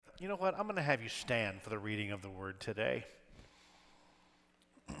You know what? I'm going to have you stand for the reading of the word today.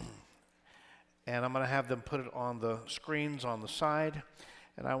 And I'm going to have them put it on the screens on the side.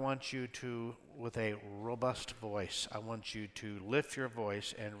 And I want you to, with a robust voice, I want you to lift your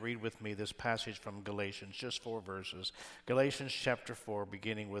voice and read with me this passage from Galatians, just 4 verses. Galatians chapter 4,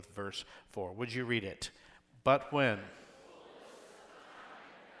 beginning with verse 4. Would you read it? But when...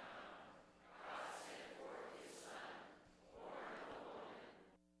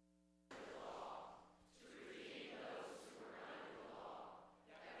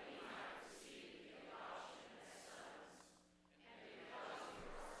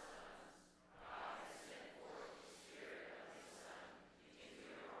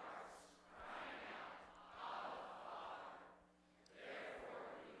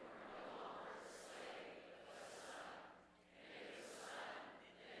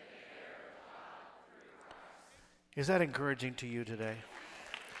 Is that encouraging to you today?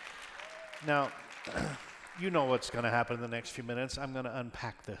 Now, you know what's going to happen in the next few minutes. I'm going to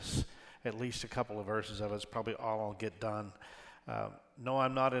unpack this, at least a couple of verses of it. It's probably all I'll get done. No,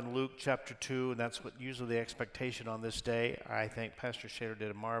 I'm not in Luke chapter 2, and that's what usually the expectation on this day. I think Pastor Shader did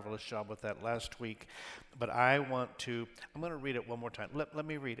a marvelous job with that last week. But I'm going to read it one more time. Let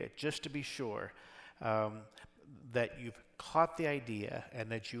me read it, just to be sure that you've caught the idea and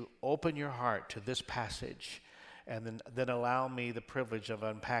that you open your heart to this passage. And then allow me the privilege of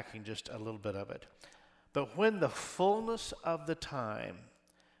unpacking just a little bit of it. But when the fullness of the time,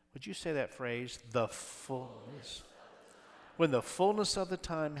 would you say that phrase? The fullness. When the fullness of the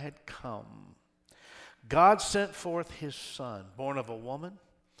time had come, God sent forth his Son, born of a woman,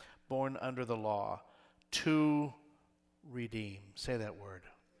 born under the law, to redeem. Say that word.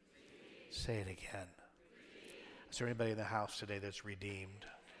 Redeem. Say it again. Redeem. Is there anybody in the house today that's redeemed?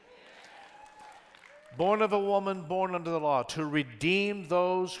 Born of a woman, born under the law, to redeem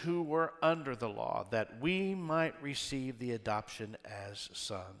those who were under the law, that we might receive the adoption as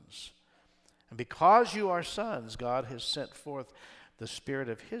sons. And because you are sons, God has sent forth the Spirit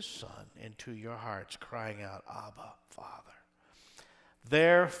of his Son into your hearts, crying out, Abba, Father.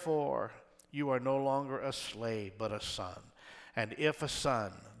 Therefore, you are no longer a slave, but a son. And if a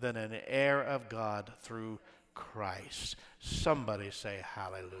son, then an heir of God through Christ. Somebody say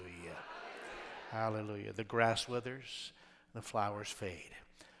hallelujah. Hallelujah. The grass withers, the flowers fade,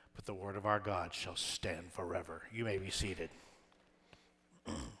 but the word of our God shall stand forever. You may be seated.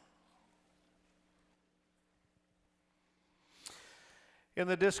 In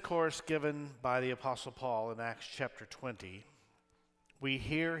the discourse given by the Apostle Paul in Acts chapter 20, we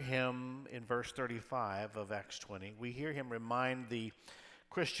hear him in verse 35 of Acts 20, we hear him remind the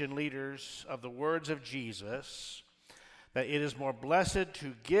Christian leaders of the words of Jesus, that it is more blessed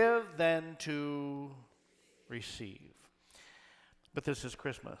to give than to receive. But this is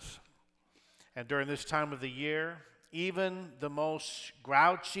Christmas. And during this time of the year, even the most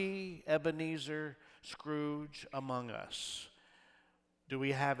grouchy Ebenezer Scrooge among us. Do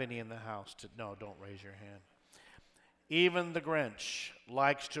we have any in the house? No, don't raise your hand. Even the Grinch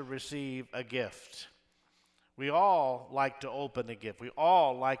likes to receive a gift. We all like to open a gift. We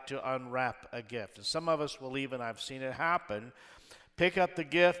all like to unwrap a gift. And some of us will even, I've seen it happen, pick up the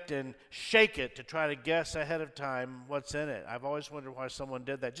gift and shake it to try to guess ahead of time what's in it. I've always wondered why someone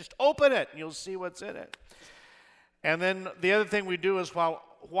did that. Just open it and you'll see what's in it. And then the other thing we do is while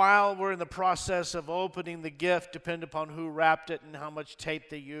we're in the process of opening the gift, depending upon who wrapped it and how much tape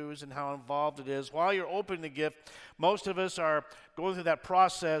they use and how involved it is, while you're opening the gift, most of us are going through that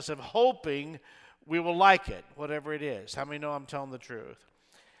process of hoping we will like it, whatever it is. How many know I'm telling the truth?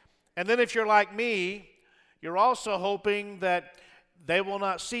 And then if you're like me, you're also hoping that they will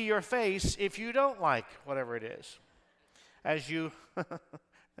not see your face if you don't like whatever it is. As you,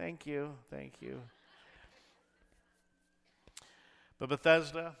 thank you. But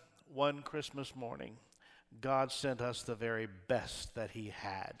Bethesda, one Christmas morning, God sent us the very best that he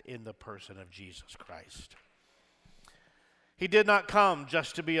had in the person of Jesus Christ. He did not come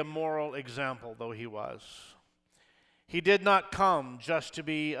just to be a moral example, though he was. He did not come just to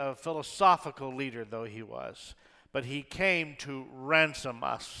be a philosophical leader, though he was. But he came to ransom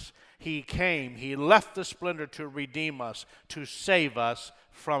us. He left the splendor to redeem us, to save us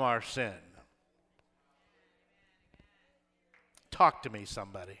from our sin. Talk to me,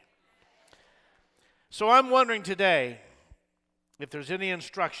 somebody. So I'm wondering today if there's any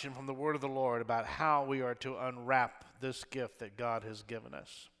instruction from the word of the Lord about how we are to unwrap this gift that God has given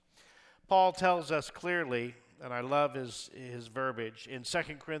us. Paul tells us clearly, and I love his verbiage, in 2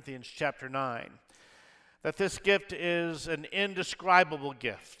 Corinthians chapter 9, that this gift is an indescribable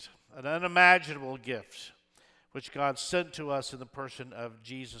gift, an unimaginable gift. which God sent to us in the person of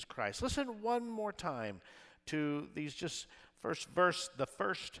Jesus Christ. Listen one more time to these the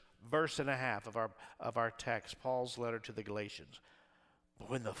first verse and a half of our text, Paul's letter to the Galatians. But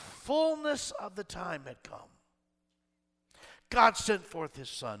when the fullness of the time had come, God sent forth his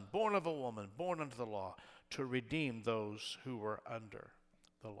Son, born of a woman, born under the law, to redeem those who were under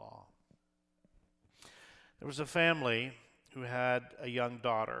the law. There was a family who had a young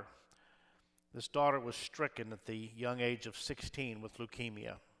daughter. This daughter was stricken at the young age of 16 with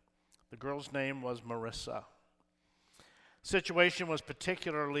leukemia. The girl's name was Marissa. The situation was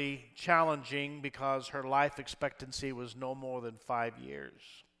particularly challenging because her life expectancy was no more than 5 years.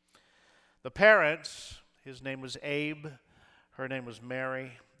 The parents, his name was Abe, her name was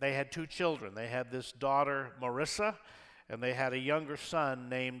Mary. They had 2 children. They had this daughter, Marissa, and they had a younger son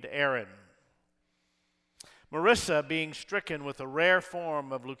named Aaron. Marissa, being stricken with a rare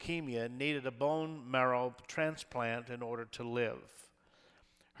form of leukemia, needed a bone marrow transplant in order to live.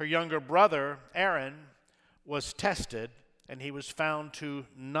 Her younger brother, Aaron, was tested, and he was found to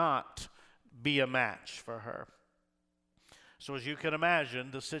not be a match for her. So as you can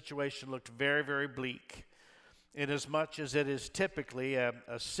imagine, the situation looked very, very bleak, inasmuch as it is typically a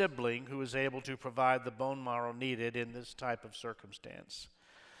sibling who is able to provide the bone marrow needed in this type of circumstance.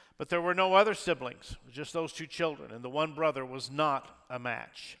 But there were no other siblings, just those 2 children, and the one brother was not a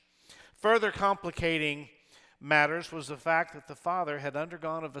match. Further complicating matters was the fact that the father had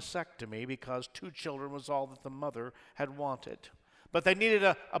undergone a vasectomy because 2 children was all that the mother had wanted. But they needed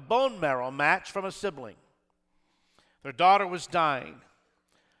a bone marrow match from a sibling. Their daughter was dying.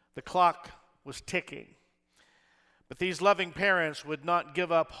 The clock was ticking. But these loving parents would not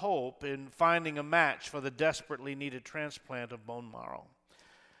give up hope in finding a match for the desperately needed transplant of bone marrow.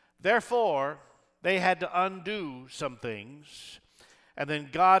 Therefore, they had to undo some things, and then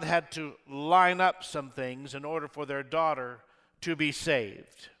God had to line up some things in order for their daughter to be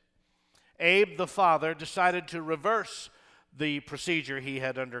saved. Abe, the father, decided to reverse the procedure he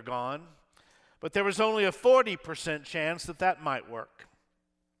had undergone, but there was only a 40% chance that might work.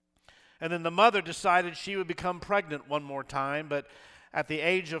 And then the mother decided she would become pregnant one more time, but at the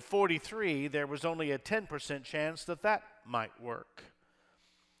age of 43, there was only a 10% chance that might work.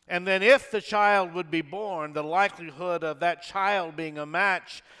 And then if the child would be born, the likelihood of that child being a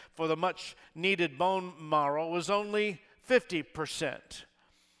match for the much needed bone marrow was only 50%.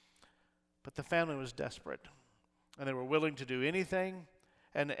 But the family was desperate, and they were willing to do anything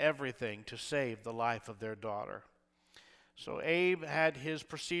and everything to save the life of their daughter. So Abe had his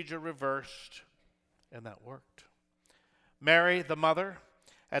procedure reversed, and that worked. Mary, the mother,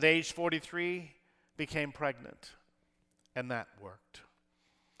 at age 43, became pregnant, and that worked.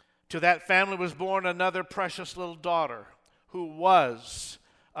 To that family was born another precious little daughter who was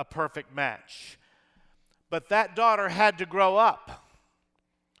a perfect match. But that daughter had to grow up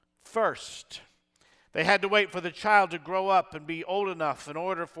first. They had to wait for the child to grow up and be old enough in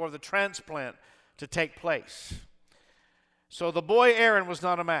order for the transplant to take place. So the boy Aaron was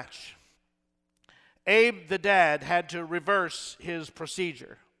not a match. Abe, the dad, had to reverse his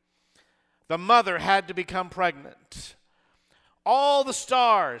procedure. The mother had to become pregnant. All the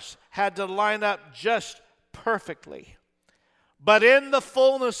stars had to line up just perfectly. But in the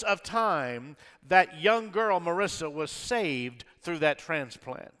fullness of time, that young girl, Marissa, was saved through that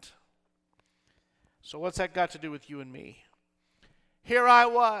transplant. So what's that got to do with you and me? Here I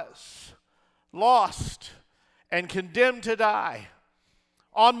was, lost and condemned to die,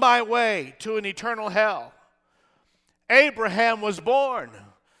 on my way to an eternal hell. Abraham was born,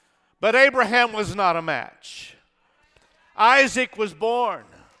 but Abraham was not a match. Isaac was born,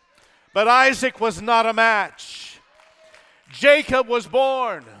 but Isaac was not a match. Jacob was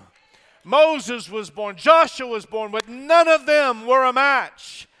born. Moses was born. Joshua was born, but none of them were a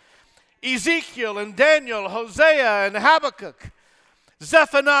match. Ezekiel and Daniel, Hosea and Habakkuk,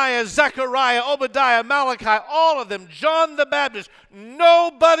 Zephaniah, Zechariah, Obadiah, Malachi, all of them, John the Baptist,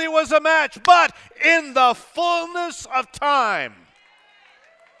 nobody was a match, but in the fullness of time,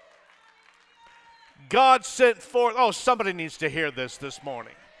 God sent forth, somebody needs to hear this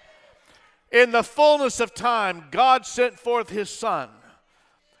morning. In the fullness of time, God sent forth his Son,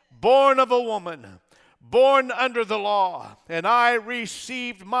 born of a woman, born under the law, and I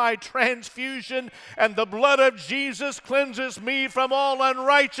received my transfusion, and the blood of Jesus cleanses me from all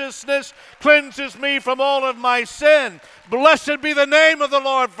unrighteousness, cleanses me from all of my sin. Blessed be the name of the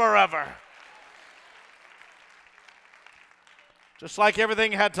Lord forever. Just like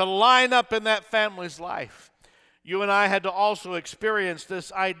everything had to line up in that family's life, you and I had to also experience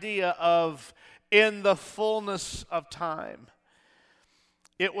this idea of in the fullness of time.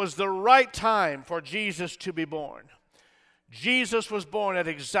 It was the right time for Jesus to be born. Jesus was born at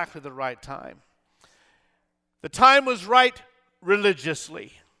exactly the right time. The time was right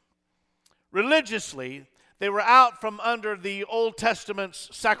religiously. Religiously, they were out from under the Old Testament's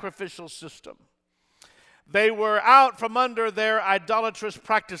sacrificial system. They were out from under their idolatrous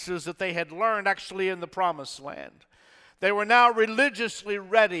practices that they had learned actually in the Promised Land. They were now religiously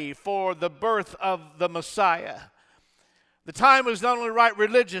ready for the birth of the Messiah. The time was not only right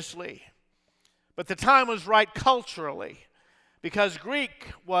religiously, but the time was right culturally, because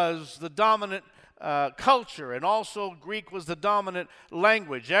Greek was the dominant culture, and also Greek was the dominant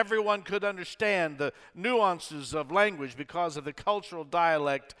language. Everyone could understand the nuances of language because of the cultural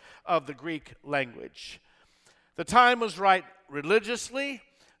dialect of the Greek language. The time was right religiously,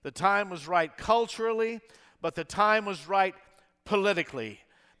 the time was right culturally, but the time was right politically,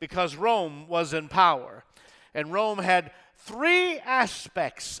 because Rome was in power. And Rome had three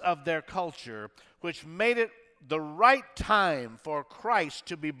aspects of their culture which made it the right time for Christ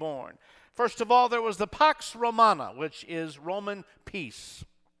to be born. First of all, there was the Pax Romana, which is Roman peace,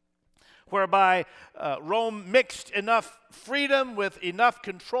 whereby Rome mixed enough freedom with enough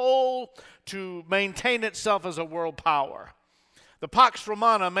control to maintain itself as a world power. The Pax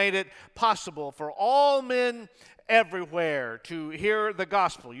Romana made it possible for all men everywhere to hear the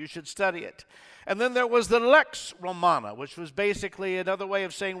gospel. You should study it. And then there was the Lex Romana, which was basically another way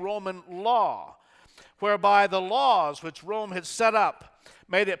of saying Roman law, whereby the laws which Rome had set up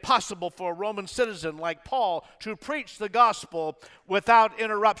made it possible for a Roman citizen like Paul to preach the gospel without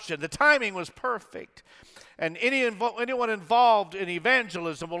interruption. The timing was perfect. And anyone involved in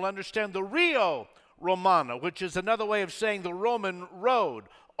evangelism will understand the Rio Romana, which is another way of saying the Roman road.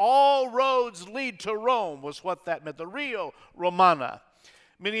 All roads lead to Rome was what that meant, the Rio Romana.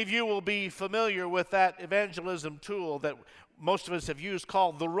 Many of you will be familiar with that evangelism tool that most of us have used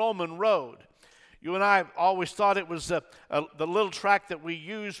called the Roman road. You and I always thought it was the little tract that we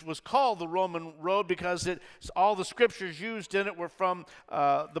used was called the Roman road because all the scriptures used in it were from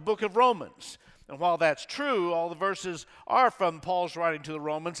the book of Romans. And while that's true, all the verses are from Paul's writing to the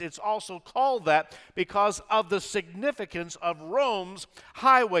Romans, it's also called that because of the significance of Rome's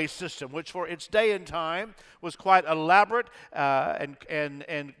highway system, which for its day and time was quite elaborate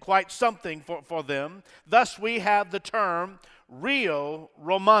and quite something for them. Thus we have the term Rio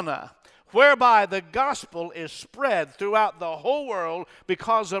Romana, whereby the gospel is spread throughout the whole world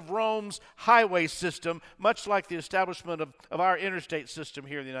because of Rome's highway system, much like the establishment of our interstate system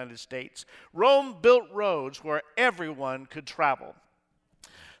here in the United States. Rome built roads where everyone could travel.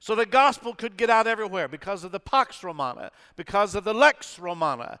 So the gospel could get out everywhere because of the Pax Romana, because of the Lex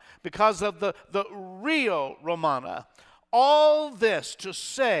Romana, because of the Rio Romana. All this to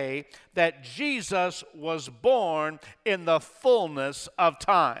say that Jesus was born in the fullness of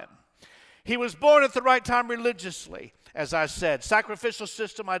time. He was born at the right time religiously, as I said. Sacrificial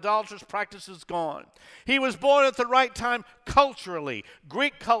system, idolatrous practices gone. He was born at the right time culturally,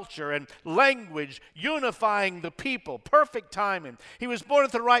 Greek culture and language unifying the people, perfect timing. He was born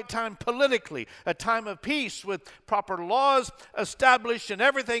at the right time politically, a time of peace with proper laws established and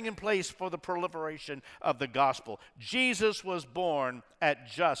everything in place for the proliferation of the gospel. Jesus was born at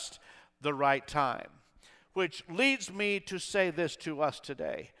just the right time, which leads me to say this to us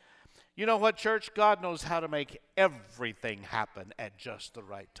today. You know what, church? God knows how to make everything happen at just the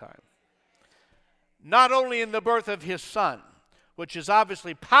right time. Not only in the birth of his son, which is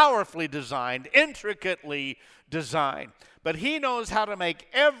obviously powerfully designed, intricately designed, but he knows how to make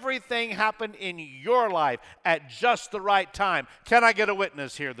everything happen in your life at just the right time. Can I get a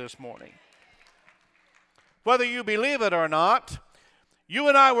witness here this morning? Whether you believe it or not, you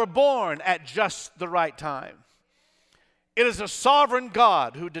and I were born at just the right time. It is a sovereign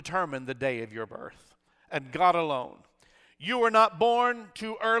God who determined the day of your birth, and God alone. You were not born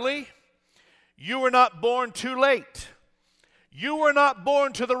too early. You were not born too late. You were not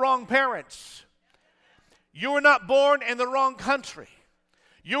born to the wrong parents. You were not born in the wrong country.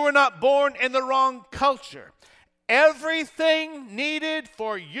 You were not born in the wrong culture. Everything needed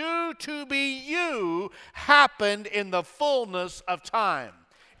for you to be you happened in the fullness of time.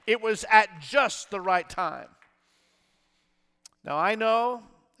 It was at just the right time. Now, I know,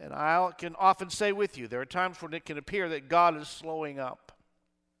 and I can often say with you, there are times when it can appear that God is slowing up.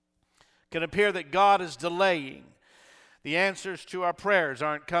 It can appear that God is delaying. The answers to our prayers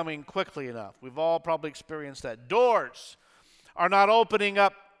aren't coming quickly enough. We've all probably experienced that. Doors are not opening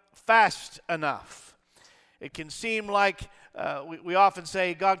up fast enough. It can seem like, we often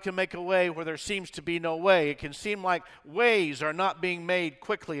say, God can make a way where there seems to be no way. It can seem like ways are not being made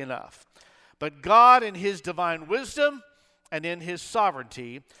quickly enough. But God, in his divine wisdom, and in His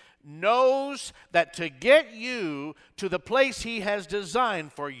sovereignty, knows that to get you to the place He has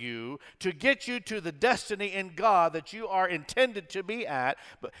designed for you, to get you to the destiny in God that you are intended to be at,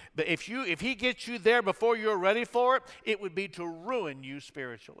 but if He gets you there before you're ready for it, it would be to ruin you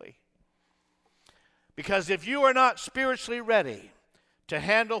spiritually. Because if you are not spiritually ready to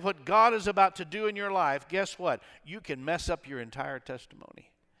handle what God is about to do in your life, guess what? You can mess up your entire testimony.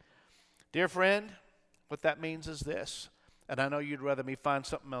 Dear friend, what that means is this, and I know you'd rather me find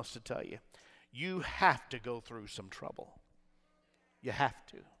something else to tell you. You have to go through some trouble. You have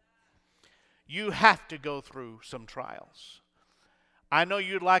to. You have to go through some trials. I know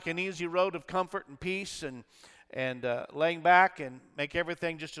you'd like an easy road of comfort and peace and laying back and make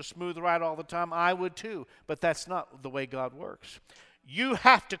everything just a smooth ride all the time. I would too, but that's not the way God works. You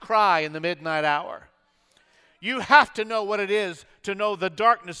have to cry in the midnight hour. You have to know what it is to know the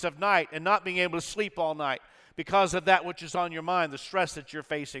darkness of night and not being able to sleep all night because of that which is on your mind, the stress that you're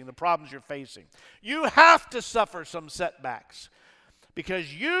facing, the problems you're facing. You have to suffer some setbacks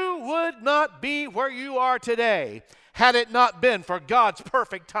because you would not be where you are today had it not been for God's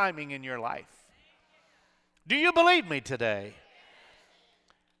perfect timing in your life. Do you believe me today?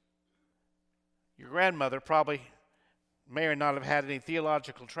 Your grandmother probably may or not have had any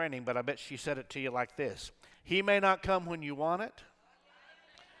theological training, but I bet she said it to you like this. He may not come when you want it,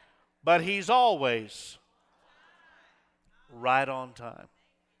 but He's always right on time.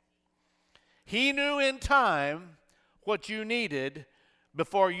 He knew in time what you needed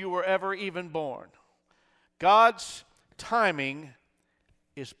before you were ever even born. God's timing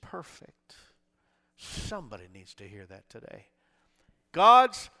is perfect. Somebody needs to hear that today.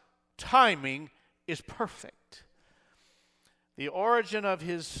 God's timing is perfect. The origin of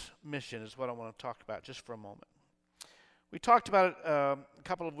His mission is what I want to talk about just for a moment. We talked about it a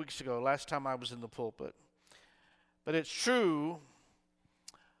couple of weeks ago, last time I was in the pulpit. But it's true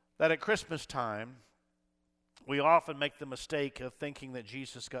that at Christmas time, we often make the mistake of thinking that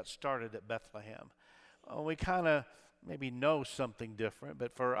Jesus got started at Bethlehem. We kind of maybe know something different,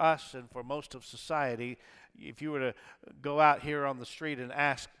 but for us and for most of society, if you were to go out here on the street and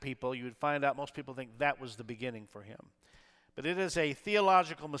ask people, you would find out most people think that was the beginning for Him. But it is a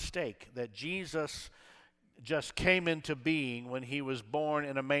theological mistake that Jesus just came into being when He was born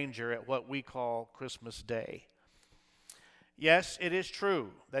in a manger at what we call Christmas Day. Yes, it is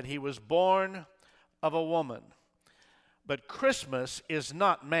true that He was born of a woman, but Christmas is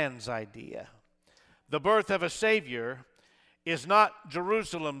not man's idea. The birth of a Savior is not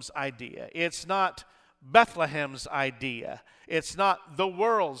Jerusalem's idea. It's not Bethlehem's idea. It's not the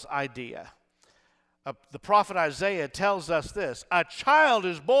world's idea. The prophet Isaiah tells us this: a child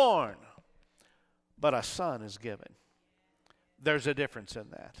is born, but a son is given. There's a difference in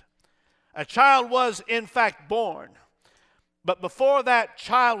that. A child was in fact born, but before that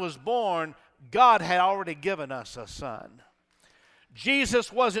child was born, God had already given us a son.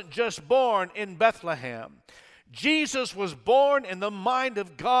 Jesus wasn't just born in Bethlehem. Jesus was born in the mind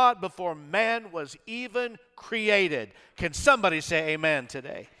of God before man was even created. Can somebody say amen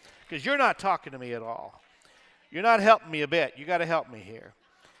today? Because you're not talking to me at all. You're not helping me a bit. You got to help me here.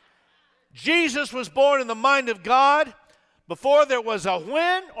 Jesus was born in the mind of God before there was a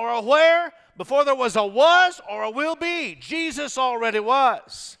when or a where, before there was a was or a will be. Jesus already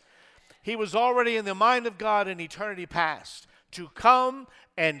was. He was already in the mind of God in eternity past to come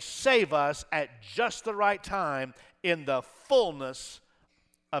and save us at just the right time in the fullness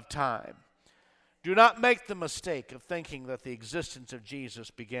of time. Do not make the mistake of thinking that the existence of Jesus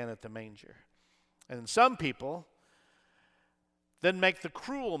began at the manger. And some people then make the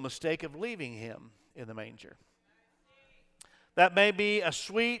cruel mistake of leaving Him in the manger. That may be a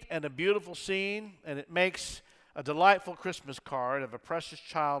sweet and a beautiful scene, and it makes a delightful Christmas card of a precious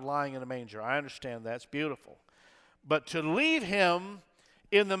child lying in a manger. I understand that's beautiful. But to leave Him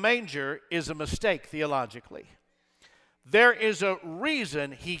in the manger is a mistake theologically. There is a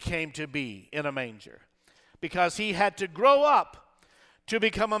reason He came to be in a manger, because He had to grow up to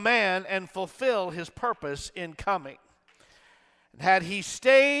become a man and fulfill His purpose in coming. And had He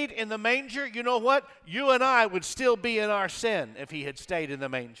stayed in the manger, you know what? You and I would still be in our sin if He had stayed in the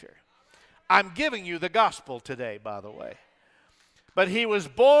manger. I'm giving you the gospel today, by the way. But He was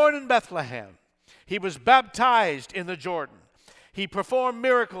born in Bethlehem. He was baptized in the Jordan. He performed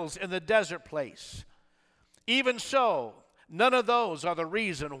miracles in the desert place. Even so, none of those are the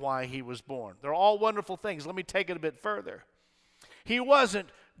reason why He was born. They're all wonderful things. Let me take it a bit further. He wasn't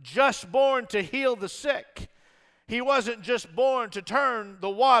just born to heal the sick. He wasn't just born to turn the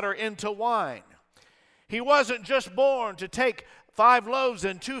water into wine. He wasn't just born to take 5 loaves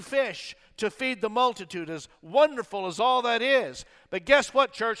and 2 fish to feed the multitude, as wonderful as all that is. But guess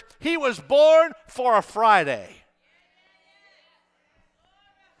what, church? He was born for a Friday.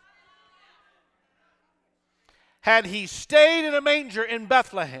 Had he stayed in a manger in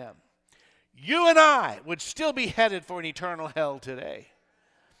Bethlehem, you and I would still be headed for an eternal hell today.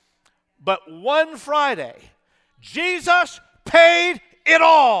 But one Friday, Jesus paid it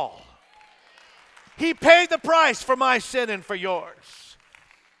all. He paid the price for my sin and for yours.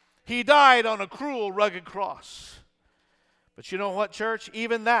 He died on a cruel, rugged cross. But you know what, church?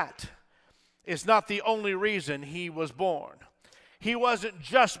 Even that is not the only reason he was born. He wasn't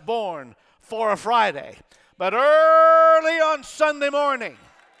just born for a Friday, but early on Sunday morning.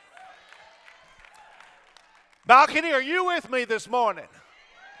 Balcony, are you with me this morning?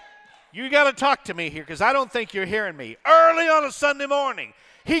 You got to talk to me here because I don't think you're hearing me. Early on a Sunday morning,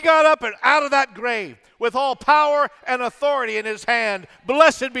 he got up and out of that grave with all power and authority in his hand.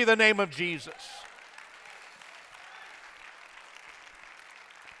 Blessed be the name of Jesus.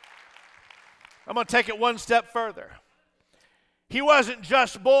 I'm going to take it one step further. He wasn't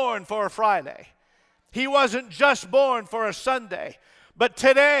just born for a Friday. He wasn't just born for a Sunday. But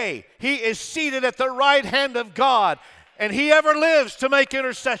today, he is seated at the right hand of God, and he ever lives to make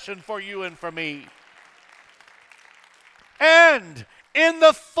intercession for you and for me. And in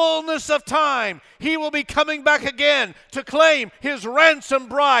the fullness of time, he will be coming back again to claim his ransom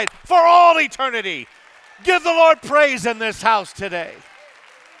bride for all eternity. Give the Lord praise in this house today.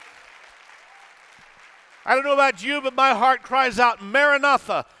 I don't know about you, but my heart cries out,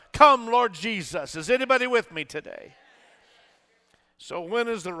 Maranatha, come, Lord Jesus. Is anybody with me today? So when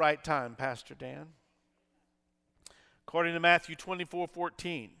is the right time, Pastor Dan? According to Matthew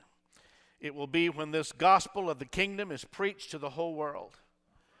 24:14, it will be when this gospel of the kingdom is preached to the whole world,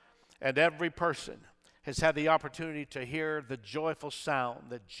 and every person has had the opportunity to hear the joyful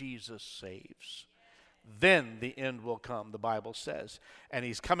sound that Jesus saves. Then the end will come, the Bible says. And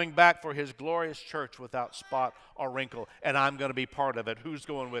he's coming back for his glorious church without spot or wrinkle, and I'm going to be part of it. Who's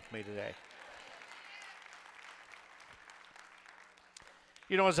going with me today?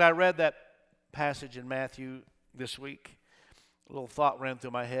 You know, as I read that passage in Matthew this week, a little thought ran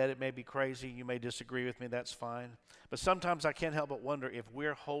through my head. It may be crazy. You may disagree with me. That's fine. But sometimes I can't help but wonder if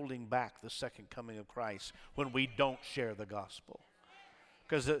we're holding back the second coming of Christ when we don't share the gospel.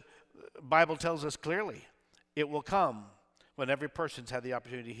 Because the Bible tells us clearly it will come when every person's had the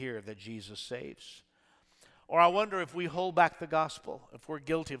opportunity to hear that Jesus saves. Or I wonder if we hold back the gospel, if we're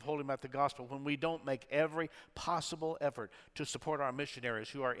guilty of holding back the gospel when we don't make every possible effort to support our missionaries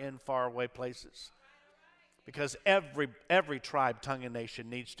who are in faraway places. Because every tribe, tongue, and nation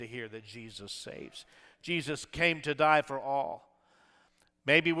needs to hear that Jesus saves. Jesus came to die for all.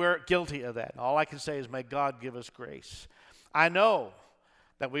 Maybe we're guilty of that. All I can say is may God give us grace. I know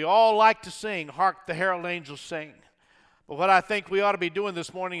that we all like to sing, Hark the Herald Angels Sing. But what I think we ought to be doing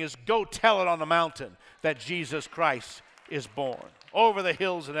this morning is go tell it on the mountain that Jesus Christ is born, over the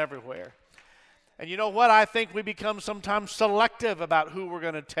hills and everywhere. And you know what? I think we become sometimes selective about who we're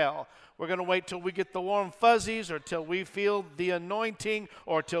going to tell. We're going to wait till we get the warm fuzzies or till we feel the anointing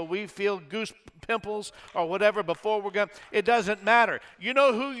or till we feel goose pimples or whatever before we're going to. It doesn't matter. You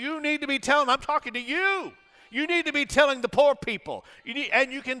know who you need to be telling? I'm talking to you. You need to be telling the poor people.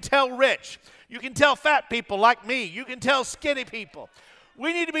 And you can tell rich. You can tell fat people like me. You can tell skinny people.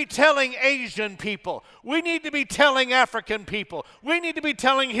 We need to be telling Asian people. We need to be telling African people. We need to be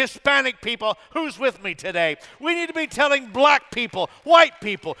telling Hispanic people. Who's with me today? We need to be telling black people, white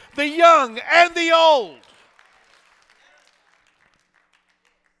people, the young and the old.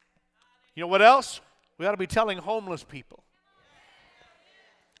 You know what else? We ought to be telling homeless people.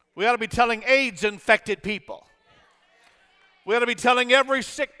 We ought to be telling AIDS-infected people. We ought to be telling every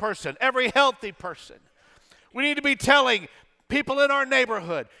sick person, every healthy person. We need to be telling people in our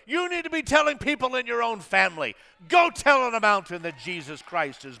neighborhood. You need to be telling people in your own family. Go tell on a mountain that Jesus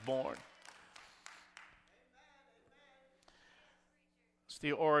Christ is born. It's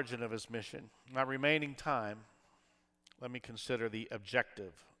the origin of his mission. In my remaining time, let me consider the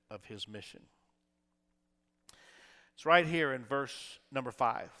objective of his mission. It's right here in verse number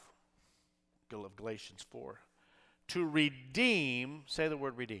 5 of Galatians 4. To redeem, say the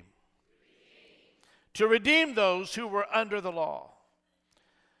word redeem. To redeem those who were under the law,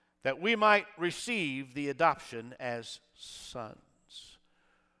 that we might receive the adoption as sons.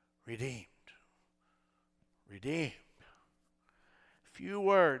 Redeemed. Redeemed. Few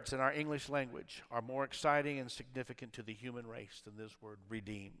words in our English language are more exciting and significant to the human race than this word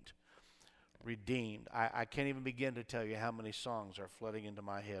redeemed. Redeemed. I can't even begin to tell you how many songs are flooding into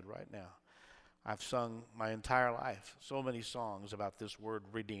my head right now. I've sung my entire life so many songs about this word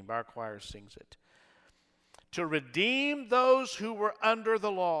redeemed. Our choir sings it. To redeem those who were under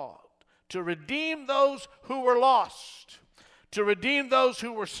the law, to redeem those who were lost, to redeem those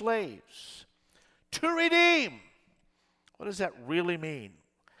who were slaves. To redeem. What does that really mean?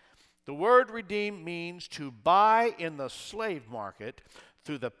 The word redeem means to buy in the slave market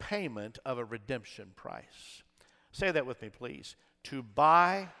through the payment of a redemption price. Say that with me, please. To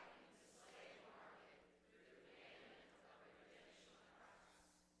buy.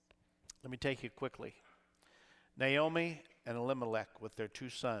 Let me take you quickly. Naomi and Elimelech with their two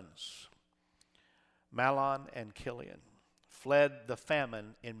sons, Mahlon and Chilion, fled the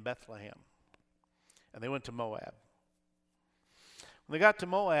famine in Bethlehem, and they went to Moab. When they got to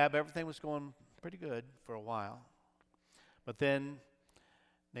Moab, everything was going pretty good for a while. But then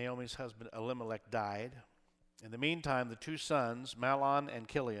Naomi's husband Elimelech died. In the meantime, the two sons, Mahlon and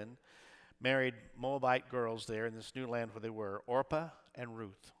Chilion, married Moabite girls there in this new land where they were, Orpah and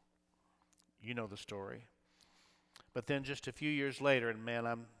Ruth. You know the story. But then just a few years later, and man,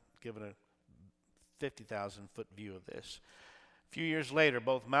 I'm giving a 50,000-foot view of this. A few years later,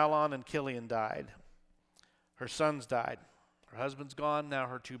 both Mahlon and Chilion died. Her sons died. Her husband's gone, now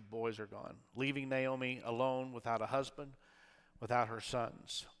her two boys are gone, leaving Naomi alone without a husband, without her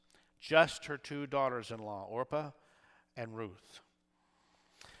sons. Just her two daughters-in-law, Orpah and Ruth.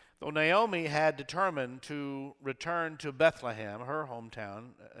 Though Naomi had determined to return to Bethlehem, her hometown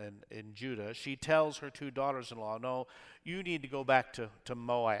in Judah, she tells her two daughters-in-law, no, you need to go back to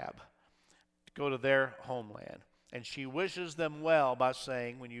Moab, go to their homeland. And she wishes them well by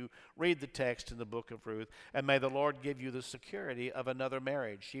saying, when you read the text in the book of Ruth, and may the Lord give you the security of another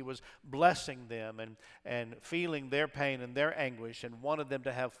marriage. She was blessing them and feeling their pain and their anguish and wanted them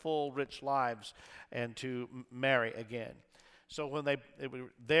to have full, rich lives and to marry again. So when they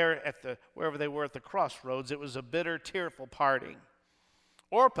were there at wherever they were at the crossroads, it was a bitter, tearful parting.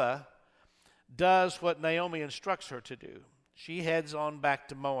 Orpah does what Naomi instructs her to do. She heads on back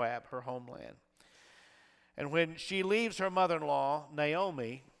to Moab, her homeland. And when she leaves her mother-in-law,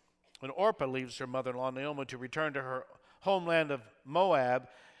 Naomi, when Orpah leaves her mother-in-law, Naomi, to return to her homeland of Moab,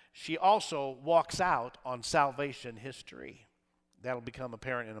 she also walks out on salvation history. That'll become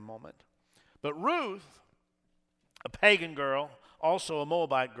apparent in a moment. But Ruth, a pagan girl, also a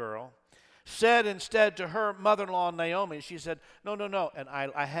Moabite girl, said instead to her mother-in-law Naomi, she said, no. And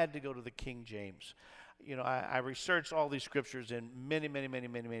I had to go to the King James. You know, I researched all these scriptures in many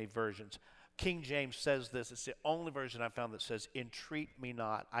versions. King James says this. It's the only version I found that says, entreat me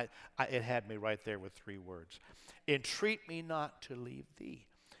not. It had me right there with three words. Entreat me not to leave thee,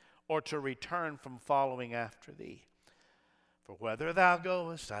 or to return from following after thee. For whither thou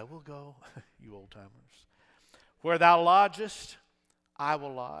goest, I will go. You old-timers. Where thou lodgest, I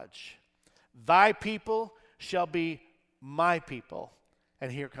will lodge. Thy people shall be my people.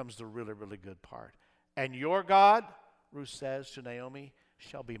 And here comes the really good part. And your God, Ruth says to Naomi,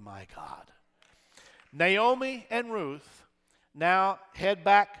 shall be my God. Naomi and Ruth now head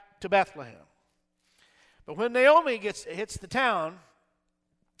back to Bethlehem. But when Naomi hits the town,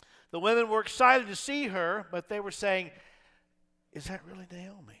 the women were excited to see her, but they were saying, is that really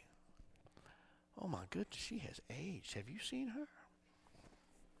Naomi? Oh my goodness, she has aged. Have you seen her?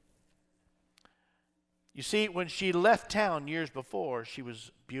 You see, when she left town years before, she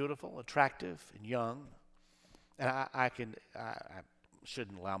was beautiful, attractive, and young. And I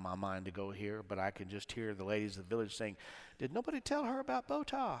shouldn't allow my mind to go here, but I can just hear the ladies of the village saying, did nobody tell her about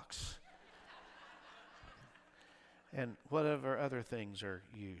Botox? And whatever other things are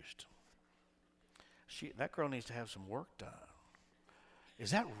used. That girl needs to have some work done.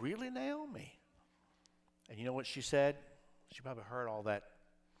 Is that really Naomi? And you know what she said? She probably heard all that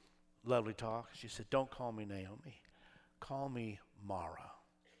lovely talk. She said, don't call me Naomi. Call me Mara.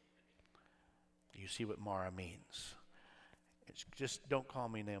 You see what Mara means? It's just don't call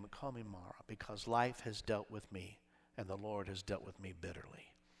me Naomi. Call me Mara, because life has dealt with me, and the Lord has dealt with me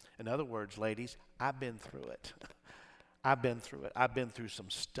bitterly. In other words, ladies, I've been through it. I've been through it. I've been through some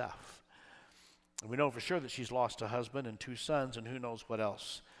stuff. And we know for sure that she's lost a husband and two sons, and who knows what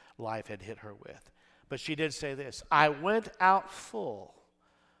else life had hit her with. But she did say this, I went out full,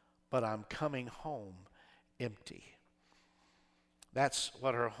 but I'm coming home empty. That's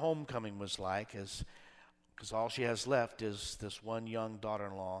what her homecoming was like, because all she has left is this one young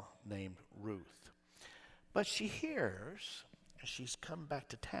daughter-in-law named Ruth. But she hears, as she's come back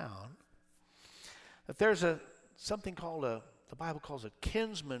to town, that there's something called the Bible calls a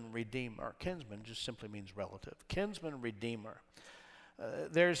kinsman redeemer. Kinsman just simply means relative. Kinsman redeemer.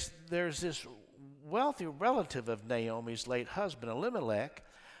 There's this wealthy relative of Naomi's late husband, Elimelech,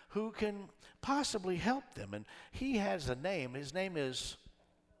 who can possibly help them. And he has a name. His name is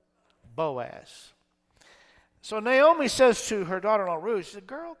Boaz. So Naomi says to her daughter-in-law Ruth, she said,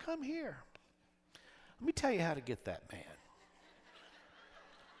 girl, come here. Let me tell you how to get that man.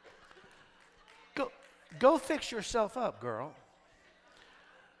 Go fix yourself up, girl.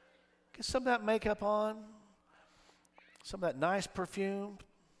 Get some of that makeup on, some of that nice perfume.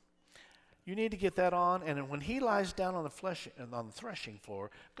 You need to get that on, and when he lies down on the threshing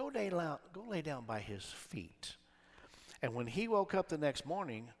floor, go lay down by his feet. And when he woke up the next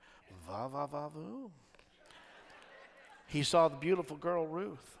morning, va-va-va-voo, he saw the beautiful girl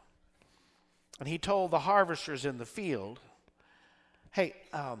Ruth. And he told the harvesters in the field, hey,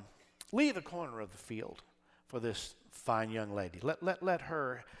 leave a corner of the field for this fine young lady. Let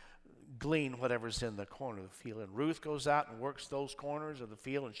her glean whatever's in the corner of the field. And Ruth goes out and works those corners of the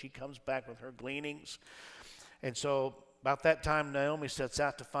field, and she comes back with her gleanings. And so about that time, Naomi sets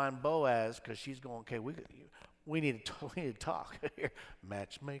out to find Boaz, because she's going, okay, we need to talk.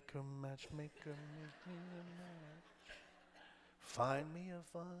 Matchmaker, matchmaker, make me a match. Find me a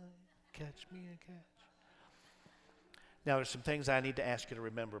find, catch me a catch. Now, there's some things I need to ask you to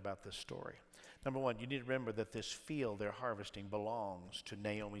remember about this story. Number one, you need to remember that this field they're harvesting belongs to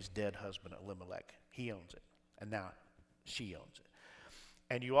Naomi's dead husband, Elimelech. He owns it, and now she owns it.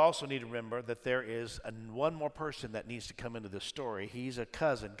 And you also need to remember that there is one more person that needs to come into this story. He's a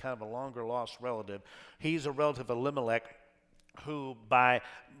cousin, kind of a longer lost relative. He's a relative of Elimelech, who by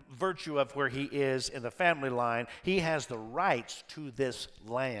virtue of where he is in the family line, he has the rights to this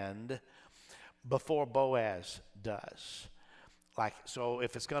land before Boaz does. So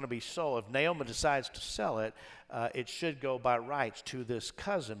if it's going to be sold, if Naomi decides to sell it, it should go by rights to this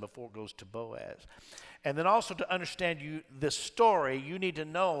cousin before it goes to Boaz. And then also to understand this story, you need to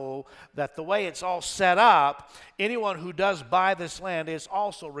know that the way it's all set up, anyone who does buy this land is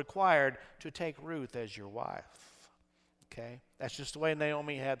also required to take Ruth as your wife. Okay? That's just the way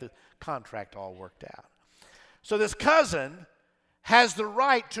Naomi had the contract all worked out. So this cousin has the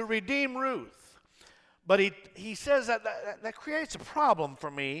right to redeem Ruth. But he says that creates a problem for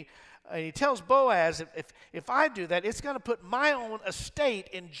me. He tells Boaz, if I do that, it's going to put my own estate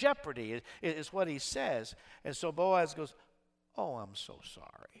in jeopardy, is what he says. And so Boaz goes, oh, I'm so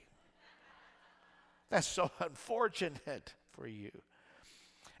sorry. That's so unfortunate for you.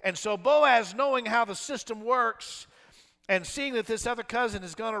 And so Boaz, knowing how the system works, and seeing that this other cousin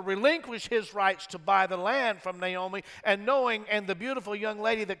is going to relinquish his rights to buy the land from Naomi, and the beautiful young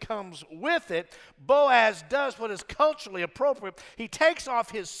lady that comes with it, Boaz does what is culturally appropriate. He takes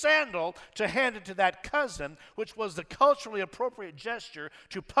off his sandal to hand it to that cousin, which was the culturally appropriate gesture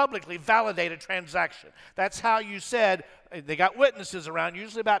to publicly validate a transaction. That's how you said, they got witnesses around,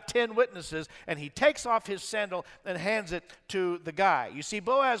 usually about 10 witnesses, and he takes off his sandal and hands it to the guy. You see,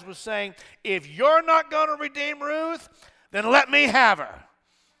 Boaz was saying, if you're not going to redeem Ruth, then let me have her.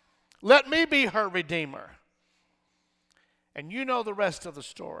 Let me be her redeemer. And you know the rest of the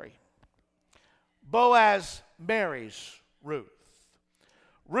story. Boaz marries Ruth.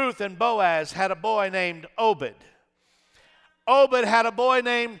 Ruth and Boaz had a boy named Obed. Obed had a boy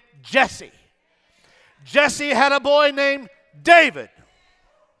named Jesse. Jesse had a boy named David.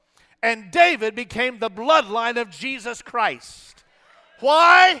 And David became the bloodline of Jesus Christ.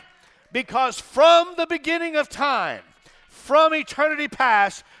 Why? Because from the beginning of time, from eternity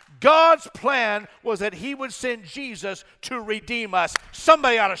past, God's plan was that he would send Jesus to redeem us.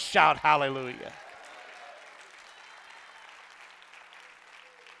 Somebody ought to shout hallelujah.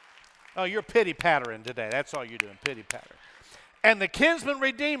 Oh, you're pity-pattering today. That's all you're doing, pity-patter. And the kinsman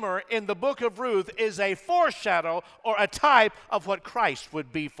redeemer in the book of Ruth is a foreshadow or a type of what Christ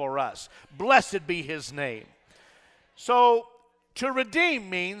would be for us. Blessed be his name. So, to redeem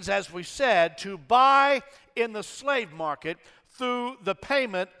means, as we said, to buy in the slave market through the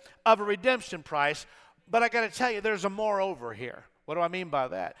payment of a redemption price. But I got to tell you, there's a moreover here. What do I mean by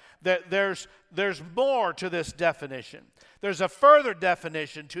that? There's more to this definition. There's a further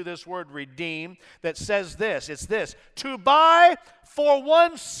definition to this word redeem that says this. It's this: to buy for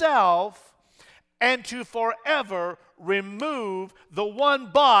oneself and to forever remove the one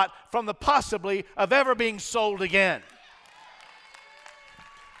bought from the possibility of ever being sold again.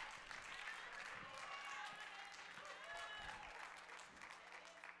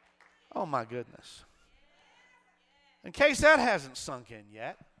 Oh, my goodness. In case that hasn't sunk in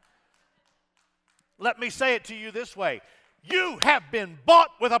yet, let me say it to you this way. You have been bought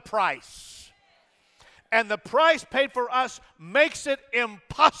with a price. And the price paid for us makes it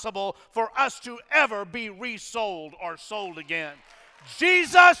impossible for us to ever be resold or sold again.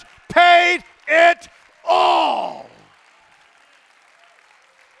 Jesus paid it all.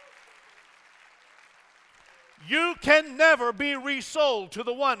 You can never be resold to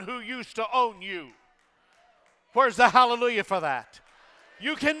the one who used to own you. Where's the hallelujah for that?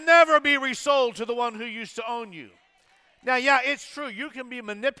 You can never be resold to the one who used to own you. Now, yeah, it's true. You can be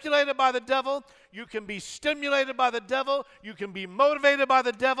manipulated by the devil. You can be stimulated by the devil. You can be motivated by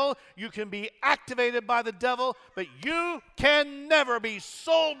the devil. You can be activated by the devil. But you can never be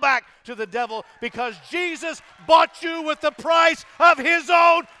sold back to the devil, because Jesus bought you with the price of his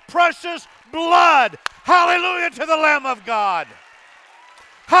own precious blood. Hallelujah to the Lamb of God.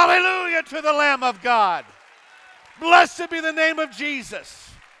 Hallelujah to the Lamb of God. Blessed be the name of Jesus.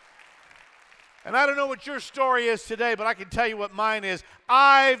 And I don't know what your story is today, but I can tell you what mine is.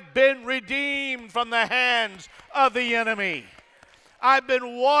 I've been redeemed from the hands of the enemy. I've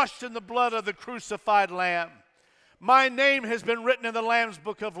been washed in the blood of the crucified Lamb. My name has been written in the Lamb's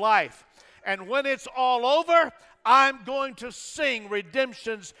book of life. And when it's all over, I'm going to sing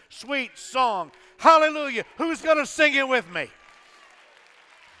redemption's sweet song. Hallelujah. Who's going to sing it with me?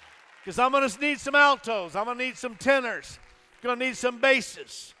 Because I'm going to need some altos. I'm going to need some tenors. I'm going to need some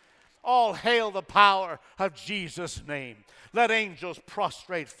basses. All hail the power of Jesus' name. Let angels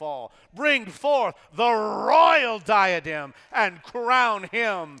prostrate fall. Bring forth the royal diadem and crown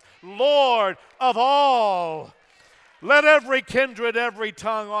him Lord of all. Let every kindred, every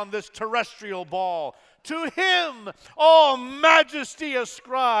tongue on this terrestrial ball to him all majesty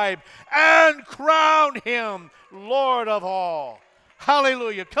ascribe and crown him Lord of all.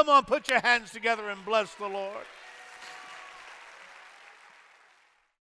 Hallelujah. Come on, put your hands together and bless the Lord.